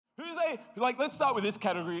let's start with this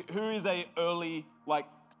category. Who is a early,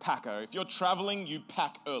 packer? If you're traveling, you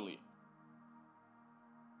pack early.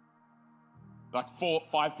 Like 4,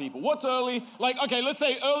 5 people. What's early? Okay, let's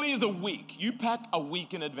say early is a week. You pack a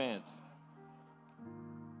week in advance.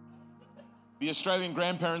 The Australian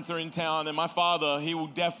grandparents are in town, and my father, he will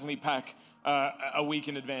definitely pack a week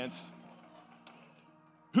in advance.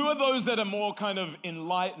 Who are those that are more kind of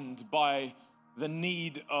enlightened by the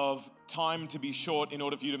need of time to be short in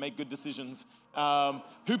order for you to make good decisions?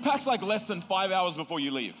 Who packs less than 5 hours before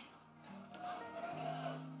you leave?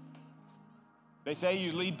 They say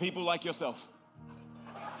you lead people like yourself.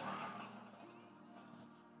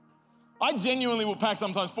 I genuinely will pack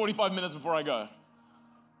sometimes 45 minutes before I go.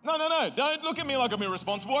 No. Don't look at me like I'm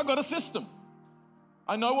irresponsible. I've got a system.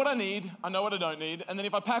 I know what I need. I know what I don't need. And then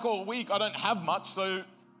if I pack all week, I don't have much, so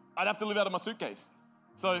I'd have to live out of my suitcase.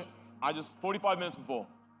 So I just 45 minutes before.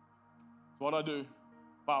 That's what I do.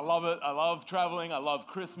 But I love it. I love traveling. I love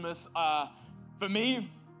Christmas. For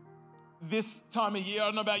me, this time of year, I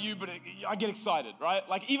don't know about you, but I get excited, right?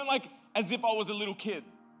 Even as if I was a little kid.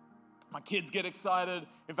 My kids get excited.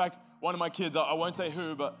 In fact, one of my kids, I won't say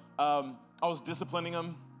who, but I was disciplining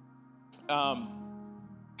them.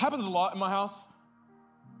 Happens a lot in my house.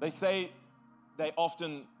 They say they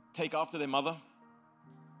often take after their mother,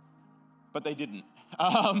 but they didn't.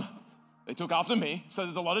 They took after me, so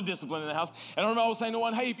there's a lot of discipline in the house. And I remember I was saying to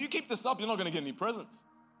one, hey, if you keep this up, you're not going to get any presents.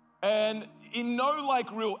 And in no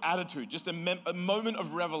real attitude, just a moment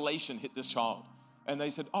of revelation hit this child. And they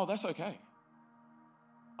said, oh, that's okay.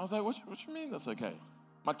 I was like, what you mean that's okay?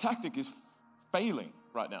 My tactic is failing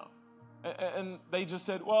right now. And they just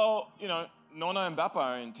said, well, Nona and Bappa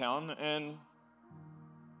are in town and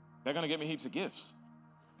they're going to get me heaps of gifts.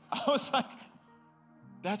 I was like,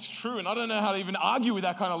 that's true. And I don't know how to even argue with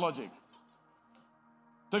that kind of logic.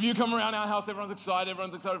 So if you come around our house, everyone's excited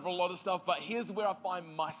for a lot of stuff. But here's where I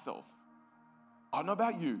find myself. I don't know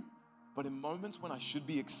about you, but in moments when I should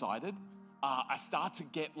be excited, I start to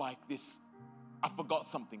get this, I forgot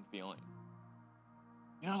something feeling.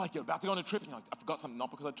 You're about to go on a trip and you're like, I forgot something,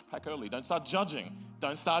 not because I pack early. Don't start judging.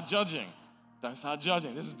 This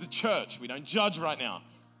is the church. We don't judge right now.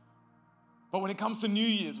 But when it comes to New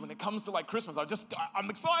Year's, when it comes to Christmas, I'm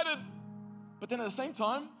excited. But then at the same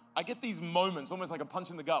time, I get these moments, almost like a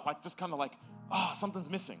punch in the gut, something's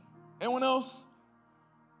missing. Anyone else?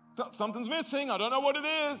 Something's missing. I don't know what it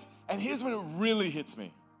is. And here's when it really hits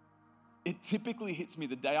me. It typically hits me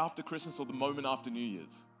the day after Christmas or the moment after New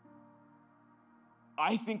Year's.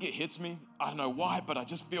 I think it hits me. I don't know why, but I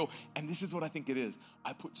just feel, and this is what I think it is.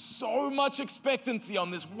 I put so much expectancy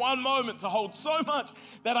on this one moment to hold so much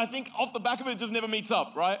that I think off the back of it, it just never meets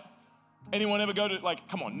up, right? Anyone ever go to,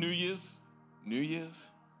 come on, New Year's?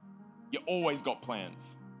 You always got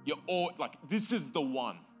plans. This is the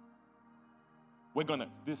one.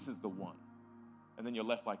 This is the one. And then you're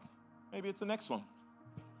left maybe it's the next one.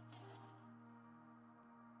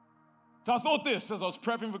 So I thought this, as I was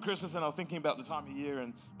prepping for Christmas and I was thinking about the time of year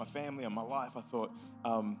and my family and my life, I thought,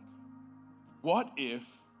 what if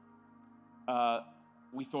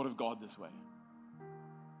we thought of God this way?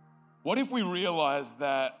 What if we realized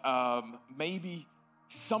that maybe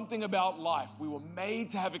something about life, we were made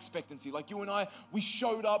to have expectancy. Like you and I, we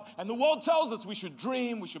showed up and the world tells us we should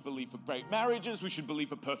dream, we should believe for great marriages, we should believe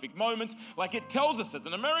for perfect moments. Like it tells us it's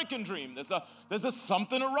an American dream. There's a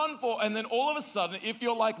something to run for. And then all of a sudden, if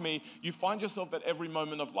you're like me, you find yourself at every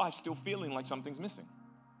moment of life still feeling like something's missing.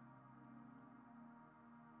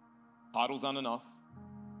 Titles aren't enough.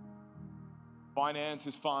 Finance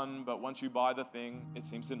is fun, but once you buy the thing, it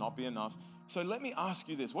seems to not be enough. So let me ask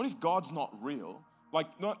you this. What if God's not real?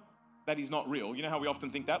 Not that he's not real. You know how we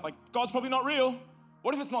often think that? God's probably not real.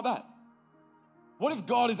 What if it's not that? What if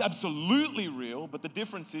God is absolutely real, but the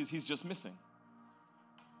difference is he's just missing?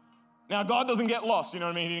 Now, God doesn't get lost. You know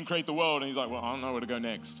what I mean? He didn't create the world, and he's like, well, I don't know where to go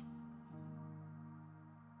next.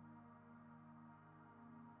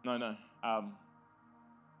 No.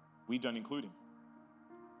 We don't include him.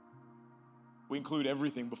 We include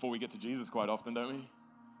everything before we get to Jesus quite often, don't we?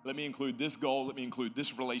 Let me include this goal. Let me include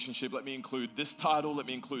this relationship. Let me include this title. Let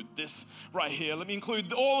me include this right here. Let me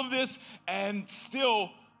include all of this. And still,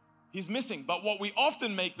 he's missing. But what we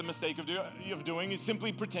often make the mistake of doing is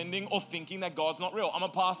simply pretending or thinking that God's not real. I'm a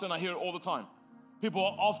pastor and I hear it all the time. People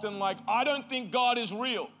are often like, I don't think God is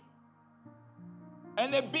real.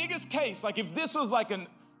 And their biggest case, like if this was like an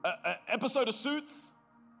episode of Suits,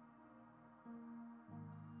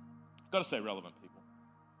 gotta stay relevant, people.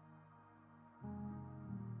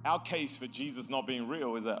 Our case for Jesus not being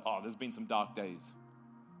real is that, there's been some dark days.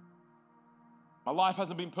 My life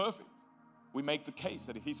hasn't been perfect. we make the case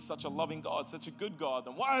that if he's such a loving God, such a good God,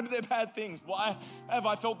 then why are there bad things? Why have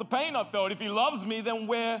I felt the pain I felt? If he loves me, then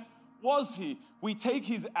where was he? We take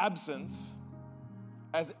his absence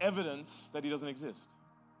as evidence that he doesn't exist.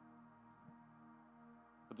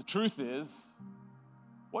 But the truth is,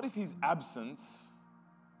 what if his absence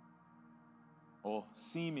or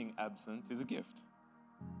seeming absence is a gift?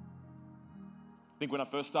 I think when I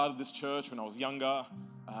first started this church, when I was younger,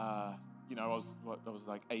 I was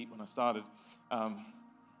like 8 when I started.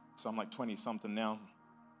 So I'm like 20-something now.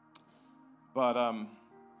 But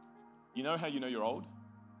you know how you know you're old?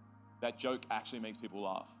 That joke actually makes people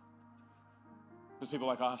laugh. Because people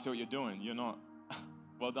are like, I see what you're doing. You're not.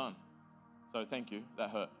 Well done. So thank you.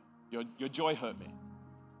 That hurt. Your joy hurt me.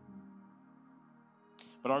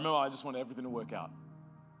 But I remember I just wanted everything to work out.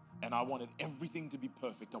 And I wanted everything to be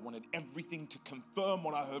perfect. I wanted everything to confirm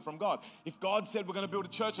what I heard from God. If God said we're going to build a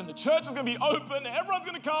church and the church is going to be open, and everyone's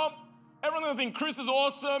going to come, everyone's going to think Chris is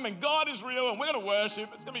awesome and God is real and we're going to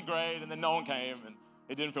worship, it's going to be great. And then no one came and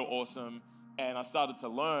it didn't feel awesome. And I started to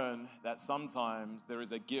learn that sometimes there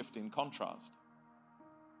is a gift in contrast.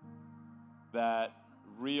 That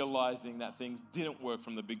realizing that things didn't work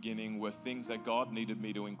from the beginning were things that God needed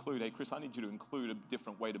me to include. Hey, Chris, I need you to include a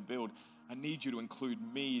different way to build. I need you to include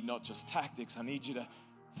me, not just tactics. I need you to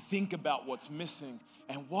think about what's missing.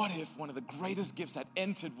 And what if one of the greatest gifts that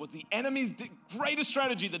entered was the enemy's greatest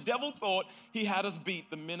strategy? The devil thought he had us beat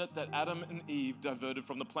the minute that Adam and Eve diverted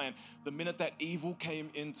from the plan. The minute that evil came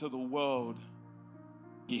into the world,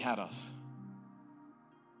 he had us.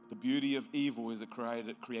 The beauty of evil is it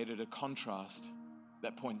created a contrast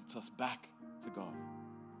that points us back to God.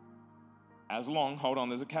 Hold on,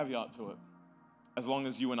 there's a caveat to it. As long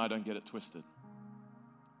as you and I don't get it twisted.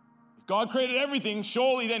 If God created everything,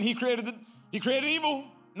 surely then he created evil.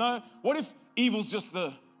 No, what if evil's just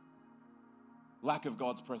the lack of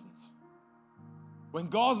God's presence? When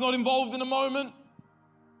God's not involved in a moment,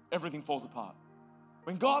 everything falls apart.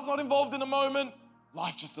 When God's not involved in a moment,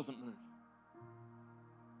 life just doesn't move.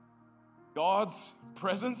 God's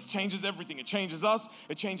presence changes everything. It changes us.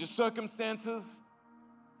 It changes circumstances.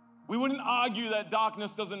 We wouldn't argue that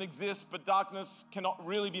darkness doesn't exist, but darkness cannot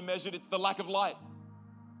really be measured. It's the lack of light.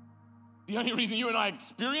 The only reason you and I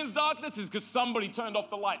experience darkness is because somebody turned off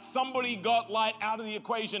the light. Somebody got light out of the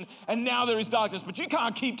equation, and now there is darkness. But you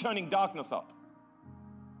can't keep turning darkness up.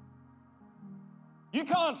 You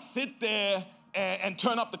can't sit there and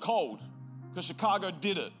turn up the cold, because Chicago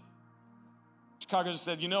did it. Chicago just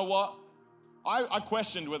said, you know what? I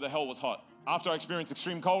questioned whether hell was hot. After I experienced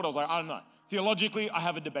extreme cold, I was like, I don't know. Theologically, I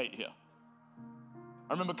have a debate here.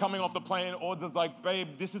 I remember coming off the plane, Ords was like, babe,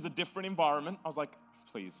 this is a different environment. I was like,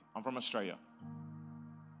 please, I'm from Australia.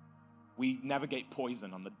 We navigate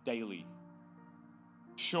poison on the daily.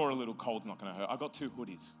 Sure, a little cold's not gonna hurt. I got 2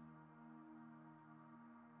 hoodies.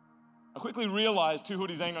 I quickly realized 2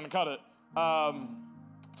 hoodies ain't gonna cut it.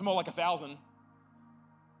 It's more like 1,000.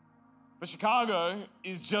 But Chicago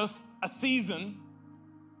is just a season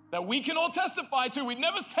that we can all testify to. We'd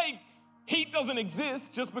never say heat doesn't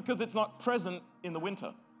exist just because it's not present in the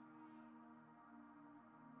winter.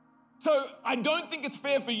 So I don't think it's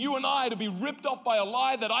fair for you and I to be ripped off by a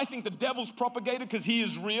lie that I think the devil's propagated because he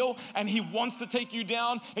is real and he wants to take you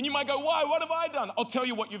down. And you might go, why? What have I done? I'll tell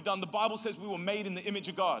you what you've done. The Bible says we were made in the image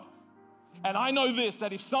of God. And I know this,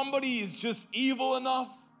 that if somebody is just evil enough,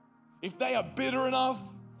 if they are bitter enough,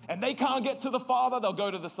 and they can't get to the Father, they'll go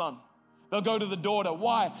to the Son. They'll go to the daughter.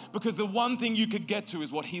 Why? Because the one thing you could get to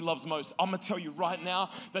is what he loves most. I'm going to tell you right now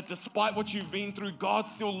that despite what you've been through, God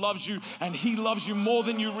still loves you, and he loves you more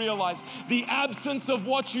than you realize. The absence of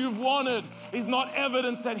what you've wanted is not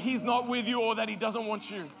evidence that he's not with you or that he doesn't want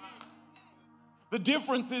you. The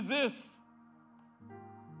difference is this.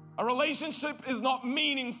 A relationship is not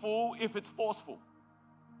meaningful if it's forceful.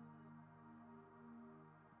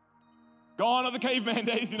 Gone are the caveman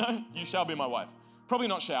days, You shall be my wife. Probably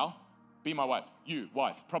not shall. Be my wife. You,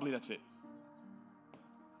 wife. Probably that's it.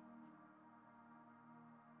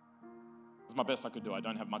 It's my best I could do. I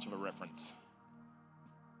don't have much of a reference.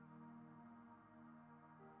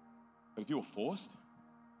 But if you were forced,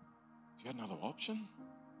 if you had another option,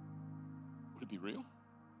 would it be real?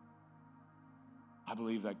 I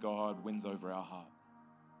believe that God wins over our heart.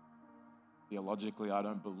 Theologically, I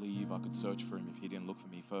don't believe I could search for him if he didn't look for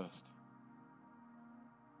me first.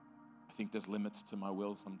 I think there's limits to my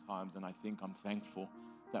will sometimes, and I think I'm thankful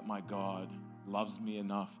that my God loves me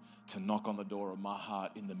enough to knock on the door of my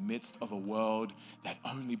heart in the midst of a world that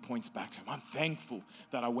only points back to him. I'm thankful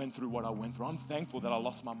that I went through what I went through. I'm thankful that I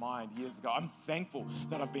lost my mind years ago. I'm thankful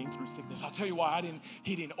that I've been through sickness. I'll tell you why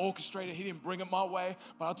he didn't orchestrate it. He didn't bring it my way.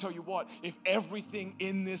 But I'll tell you what, if everything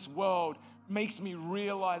in this world makes me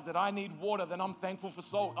realize that I need water, then I'm thankful for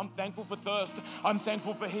salt. I'm thankful for thirst. I'm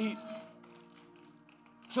thankful for heat.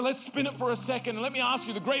 So let's spin it for a second and let me ask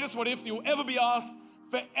you the greatest what if you'll ever be asked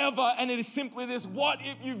forever, and it is simply this: what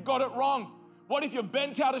if you've got it wrong? What if you're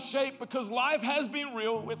bent out of shape because life has been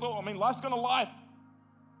real? Life's gonna life.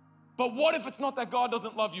 But what if it's not that God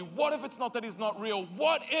doesn't love you? What if it's not that he's not real?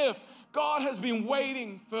 What if God has been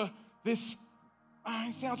waiting for this,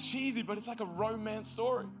 it sounds cheesy, but it's like a romance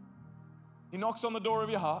story. He knocks on the door of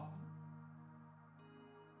your heart,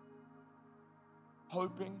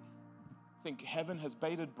 hoping, think heaven has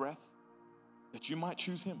bated breath that you might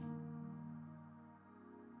choose him.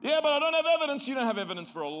 Yeah, but I don't have evidence. You don't have evidence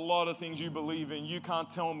for a lot of things you believe in. You can't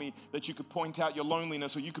tell me that you could point out your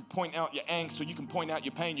loneliness, or you could point out your angst, or you can point out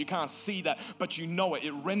your pain. You can't see that, but you know it.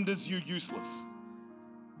 It renders you useless.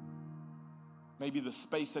 Maybe the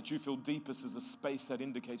space that you feel deepest is a space that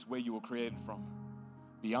indicates where you were created from.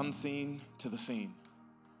 The unseen to the seen.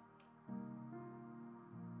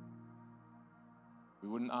 We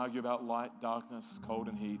wouldn't argue about light, darkness, cold,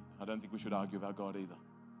 and heat. I don't think we should argue about God either.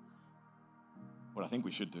 What I think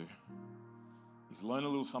we should do is learn a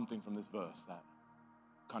little something from this verse that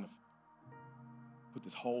kind of put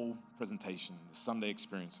this whole presentation, this Sunday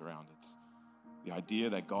experience around it. The idea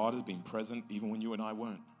that God has been present even when you and I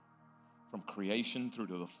weren't. From creation through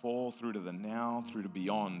to the fall, through to the now, through to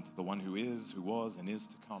beyond, the one who is, who was, and is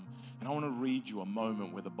to come. And I want to read you a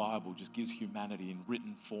moment where the Bible just gives humanity in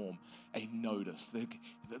written form a notice.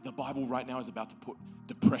 The Bible right now is about to put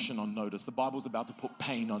depression on notice. The Bible's about to put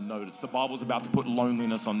pain on notice. The Bible's about to put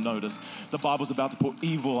loneliness on notice. The Bible's about to put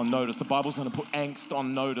evil on notice. The Bible's going to put angst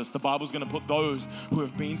on notice. The Bible's going to put those who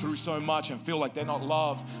have been through so much and feel like they're not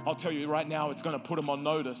loved. I'll tell you right now, it's going to put them on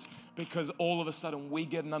notice. Because all of a sudden we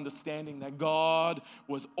get an understanding that God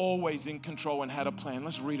was always in control and had a plan.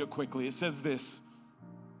 Let's read it quickly. It says this.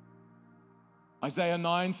 Isaiah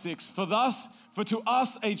 9:6. For to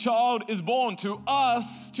us a child is born, to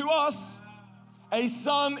us a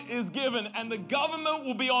son is given, and the government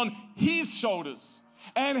will be on his shoulders.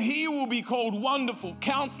 And he will be called Wonderful,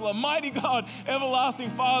 Counselor, Mighty God, Everlasting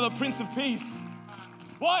Father, Prince of Peace.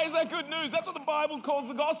 Why is that good news? That's what the Bible calls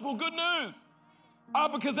the gospel, good news.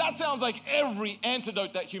 Because that sounds like every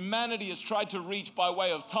antidote that humanity has tried to reach by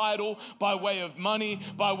way of title, by way of money,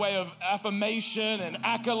 by way of affirmation and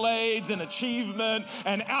accolades and achievement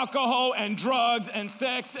and alcohol and drugs and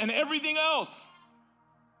sex and everything else.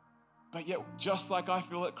 But yet, just like I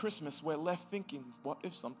feel at Christmas, we're left thinking, what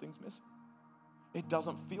if something's missing? It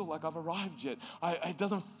doesn't feel like I've arrived yet. It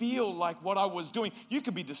doesn't feel like what I was doing. You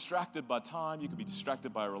could be distracted by time. You could be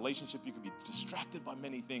distracted by a relationship. You could be distracted by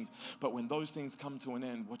many things. But when those things come to an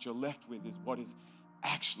end, what you're left with is what is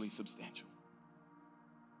actually substantial.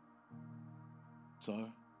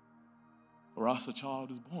 So, for us a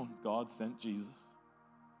child is born. God sent Jesus.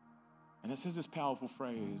 And it says this powerful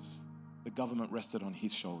phrase, the government rested on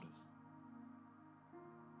his shoulders.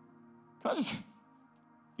 Can I just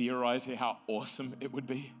theorize here how awesome it would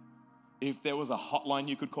be if there was a hotline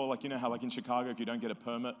you could call, like, you know how like in Chicago, if you don't get a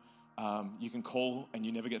permit, you can call and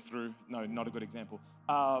you never get through? No, not a good example.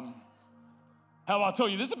 How about I tell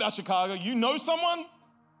you this about Chicago? You know someone,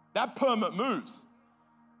 that permit moves.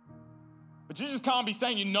 But you just can't be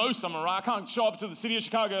saying you know someone, right? I can't show up to the city of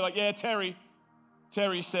Chicago like, yeah, Terry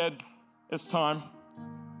said it's time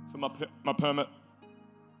for my permit.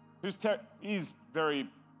 Who's Terry? He's very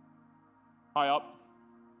high up.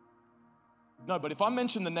 No, but if I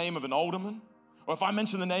mention the name of an alderman, or if I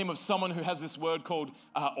mention the name of someone who has this word called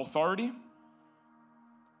authority,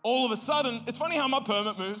 all of a sudden, it's funny how my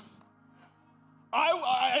permit moves.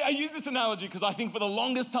 I use this analogy because I think for the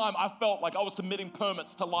longest time, I felt like I was submitting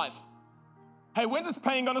permits to life. Hey, when's this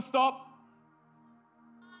pain gonna stop?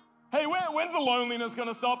 Hey, when's the loneliness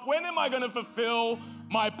gonna stop? When am I gonna fulfill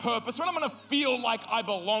my purpose? When am I gonna feel like I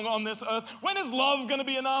belong on this earth? When is love gonna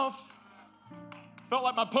be enough? Felt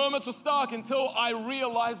like my permits were stuck until I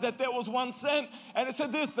realized that there was one sent. And it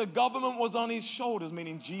said this, the government was on his shoulders,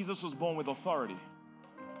 meaning Jesus was born with authority.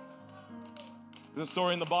 There's a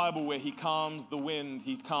story in the Bible where he calms the wind,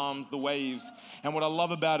 he calms the waves. And what I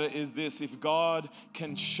love about it is this, if God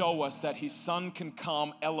can show us that his son can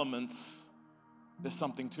calm elements, there's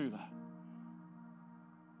something to that.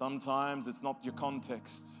 Sometimes it's not your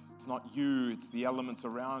context, it's not you, it's the elements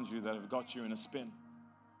around you that have got you in a spin.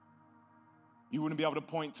 You wouldn't be able to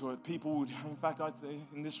point to it. People would, in fact, I'd say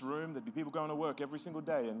in this room, there'd be people going to work every single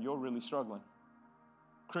day and you're really struggling.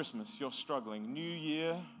 Christmas, you're struggling. New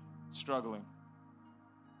Year, struggling.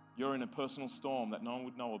 You're in a personal storm that no one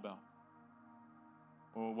would know about.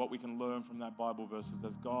 Or what we can learn from that Bible verse is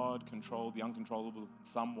as God controlled the uncontrollable and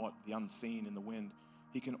somewhat the unseen in the wind,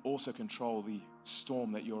 He can also control the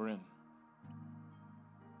storm that you're in.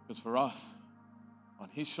 Because for us, on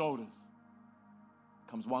His shoulders,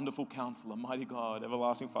 comes wonderful Counselor, mighty God,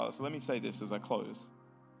 everlasting Father. So let me say this as I close.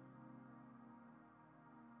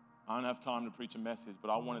 I don't have time to preach a message,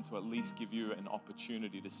 but I wanted to at least give you an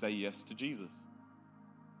opportunity to say yes to Jesus.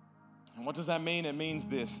 And what does that mean? It means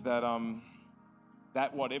this,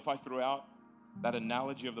 that what if I threw out, that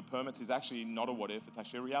analogy of the permits is actually not a what if, it's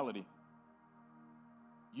actually a reality.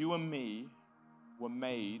 You and me were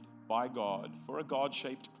made by God for a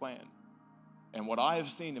God-shaped plan. And what I have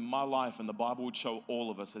seen in my life, and the Bible would show all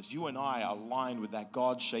of us, as you and I are aligned with that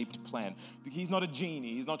God-shaped plan. He's not a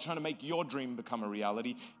genie. He's not trying to make your dream become a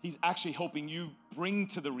reality. He's actually helping you bring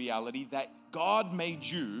to the reality that God made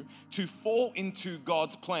you to fall into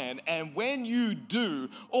God's plan. And when you do,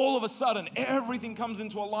 all of a sudden, everything comes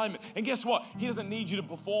into alignment. And guess what? He doesn't need you to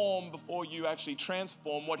perform before you actually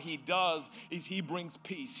transform. What He does is He brings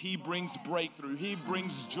peace. He brings breakthrough. He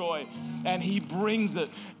brings joy. And He brings it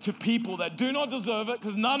to people that do not deserve it,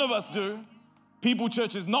 because none of us do. People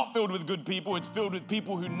Church is not filled with good people. It's filled with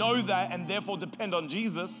people who know that and therefore depend on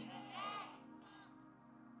Jesus.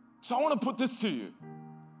 So I want to put this to you.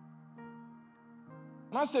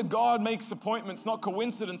 When I said God makes appointments, not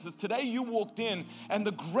coincidences, today you walked in and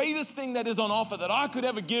the greatest thing that is on offer that I could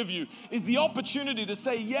ever give you is the opportunity to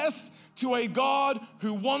say yes to a God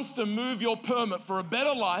who wants to move your permit for a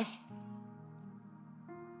better life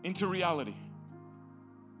into reality.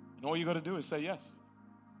 And all you got to do is say yes.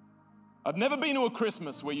 I've never been to a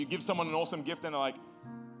Christmas where you give someone an awesome gift and they're like,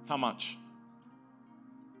 how much?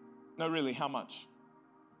 No, really, how much?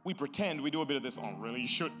 We pretend, we do a bit of this, oh, really,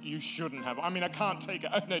 you shouldn't have. I mean, I can't take it.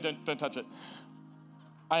 Oh, no, don't touch it.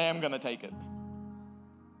 I am going to take it.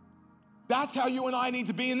 That's how you and I need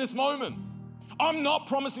to be in this moment. I'm not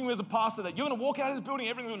promising you as a pastor that you're going to walk out of this building,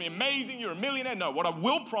 everything's going to be amazing, you're a millionaire. No, what I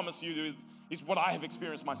will promise you is what I have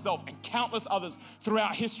experienced myself and countless others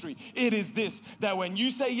throughout history. It is this, that when you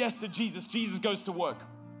say yes to Jesus, Jesus goes to work.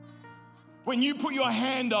 When you put your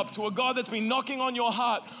hand up to a God that's been knocking on your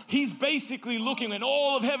heart, He's basically looking, and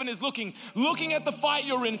all of heaven is looking at the fight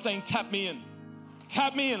you're in, saying, tap me in.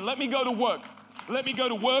 Tap me in. Let me go to work. Let me go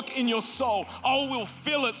to work in your soul. I will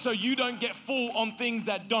fill it so you don't get full on things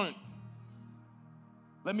that don't.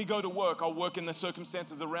 Let me go to work. I'll work in the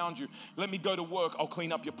circumstances around you. Let me go to work. I'll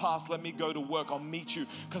clean up your past. Let me go to work. I'll meet you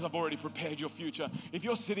because I've already prepared your future. If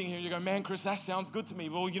you're sitting here, you go, man, Chris, that sounds good to me.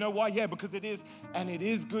 Well, you know why? Yeah, because it is. And it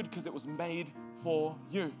is good because it was made for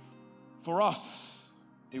you. For us,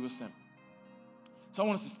 it was sent. So I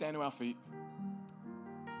want us to stand to our feet.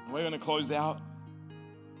 And we're going to close out.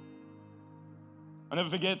 I'll never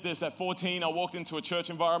forget this. At 14, I walked into a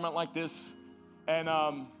church environment like this. And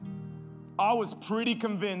I was pretty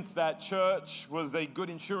convinced that church was a good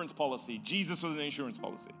insurance policy. Jesus was an insurance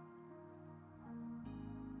policy.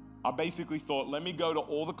 I basically thought, let me go to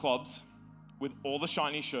all the clubs with all the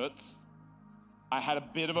shiny shirts. I had a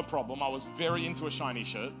bit of a problem. I was very into a shiny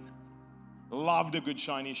shirt. Loved a good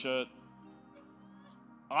shiny shirt.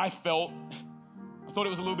 I thought it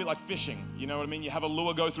was a little bit like fishing. You know what I mean? You have a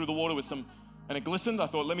lure go through the water with some, and it glistened. I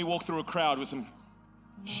thought, let me walk through a crowd with some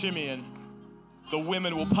shimmy and the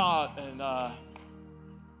women will part. And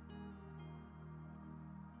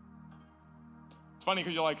it's funny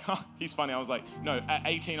because you're like, huh, he's funny. I was like, no, at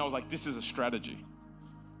 18, I was like, this is a strategy.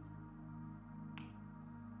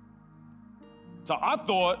 So I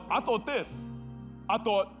thought this. I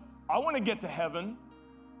thought, I want to get to heaven,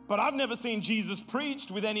 but I've never seen Jesus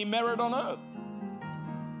preached with any merit on earth.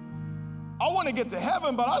 I want to get to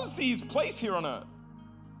heaven, but I don't see His place here on earth.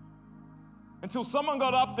 Until someone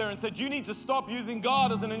got up there and said, you need to stop using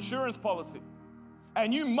God as an insurance policy.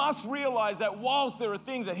 And you must realize that whilst there are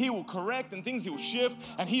things that He will correct and things He will shift,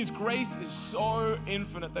 and His grace is so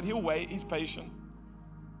infinite that He'll wait, He's patient.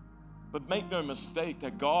 But make no mistake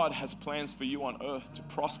that God has plans for you on earth to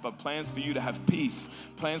prosper, plans for you to have peace,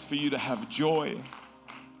 plans for you to have joy.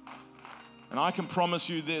 And I can promise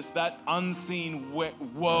you this, that unseen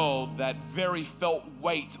world, that very felt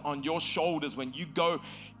weight on your shoulders when you go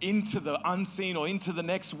into the unseen or into the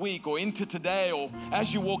next week or into today or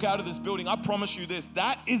as you walk out of this building, I promise you this,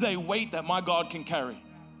 that is a weight that my God can carry.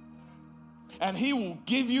 And He will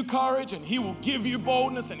give you courage and He will give you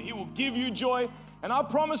boldness and He will give you joy. And I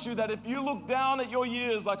promise you that if you look down at your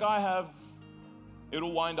years like I have,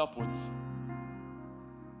 it'll wind upwards.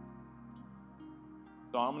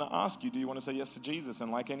 So I'm going to ask you, do you want to say yes to Jesus?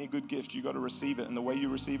 And like any good gift, you got to receive it. And the way you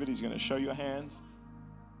receive it, He's going to show your hands.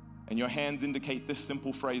 And your hands indicate this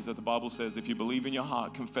simple phrase that the Bible says, if you believe in your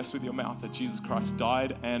heart, confess with your mouth that Jesus Christ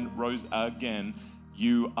died and rose again,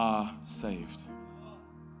 you are saved.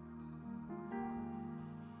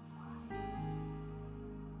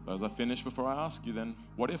 So as I finish, before I ask you then,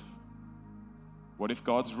 what if? What if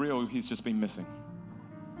God's real? He's just been missing.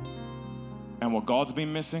 And what God's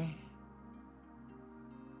been missing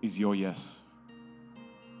is your yes,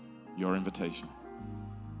 your invitation.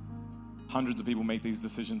 Hundreds of people make these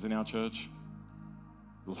decisions in our church,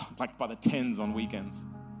 like by the tens on weekends.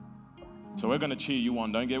 So we're going to cheer you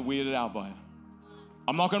on. Don't get weirded out by it.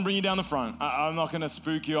 I'm not going to bring you down the front. I'm not going to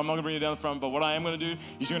spook you. I'm not going to bring you down the front. But what I am going to do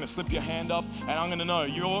is you're going to slip your hand up, and I'm going to know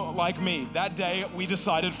you're like me. That day, we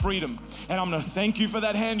decided freedom. And I'm going to thank you for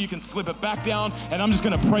that hand. You can slip it back down, and I'm just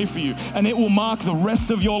going to pray for you. And it will mark the rest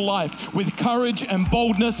of your life with courage and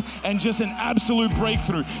boldness and just an absolute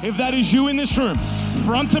breakthrough. If that is you in this room,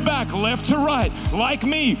 front to back, left to right, like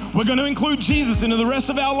me, we're going to include Jesus into the rest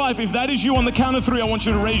of our life. If that is you, on the count of three, I want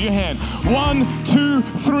you to raise your hand. 1, 2,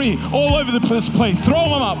 3, all over the place. Throw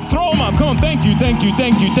them up, throw them up. Come on, thank you, thank you,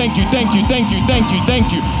 thank you, thank you, thank you, thank you, thank you, thank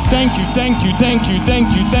you, thank you, thank you, thank you, thank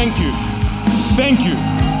you, thank you, thank you,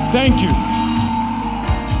 thank you.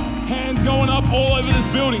 Hands going up all over this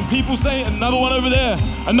building. People saying, another one over there,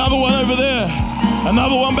 another one over there,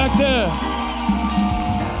 another one back there.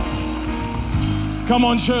 Come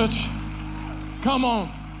on, church. Come on.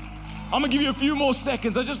 I'm going to give you a few more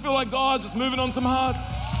seconds. I just feel like God's just moving on some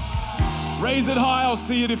hearts. Raise it high. I'll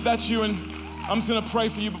see it if that's you. And I'm just going to pray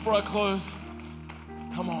for you before I close.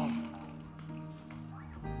 Come on.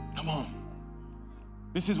 Come on.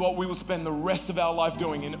 This is what we will spend the rest of our life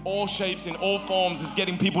doing in all shapes, in all forms, is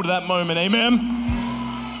getting people to that moment. Amen?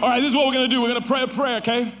 All right, this is what we're going to do. We're going to pray a prayer,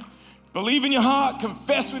 okay? Believe in your heart,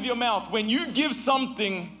 confess with your mouth. When you give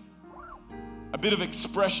something a bit of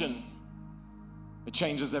expression, it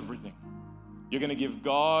changes everything. You're going to give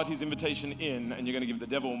God His invitation in, and you're going to give the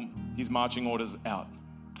devil his marching orders out.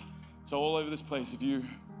 So all over this place, if you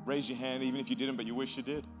raise your hand, even if you didn't, but you wish you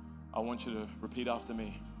did, I want you to repeat after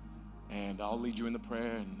me. And I'll lead you in the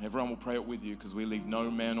prayer, and everyone will pray it with you, because we leave no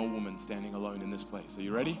man or woman standing alone in this place. Are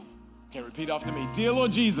you ready? Okay, repeat after me. Dear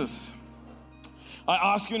Lord Jesus, I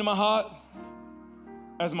ask you into my heart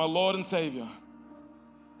as my Lord and Savior.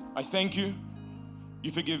 I thank you. You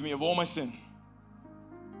forgive me of all my sin.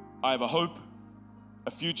 I have a hope,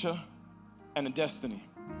 a future, and a destiny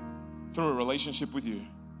through a relationship with you.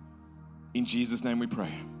 In Jesus' name we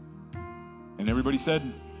pray. And everybody said,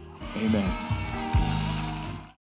 amen.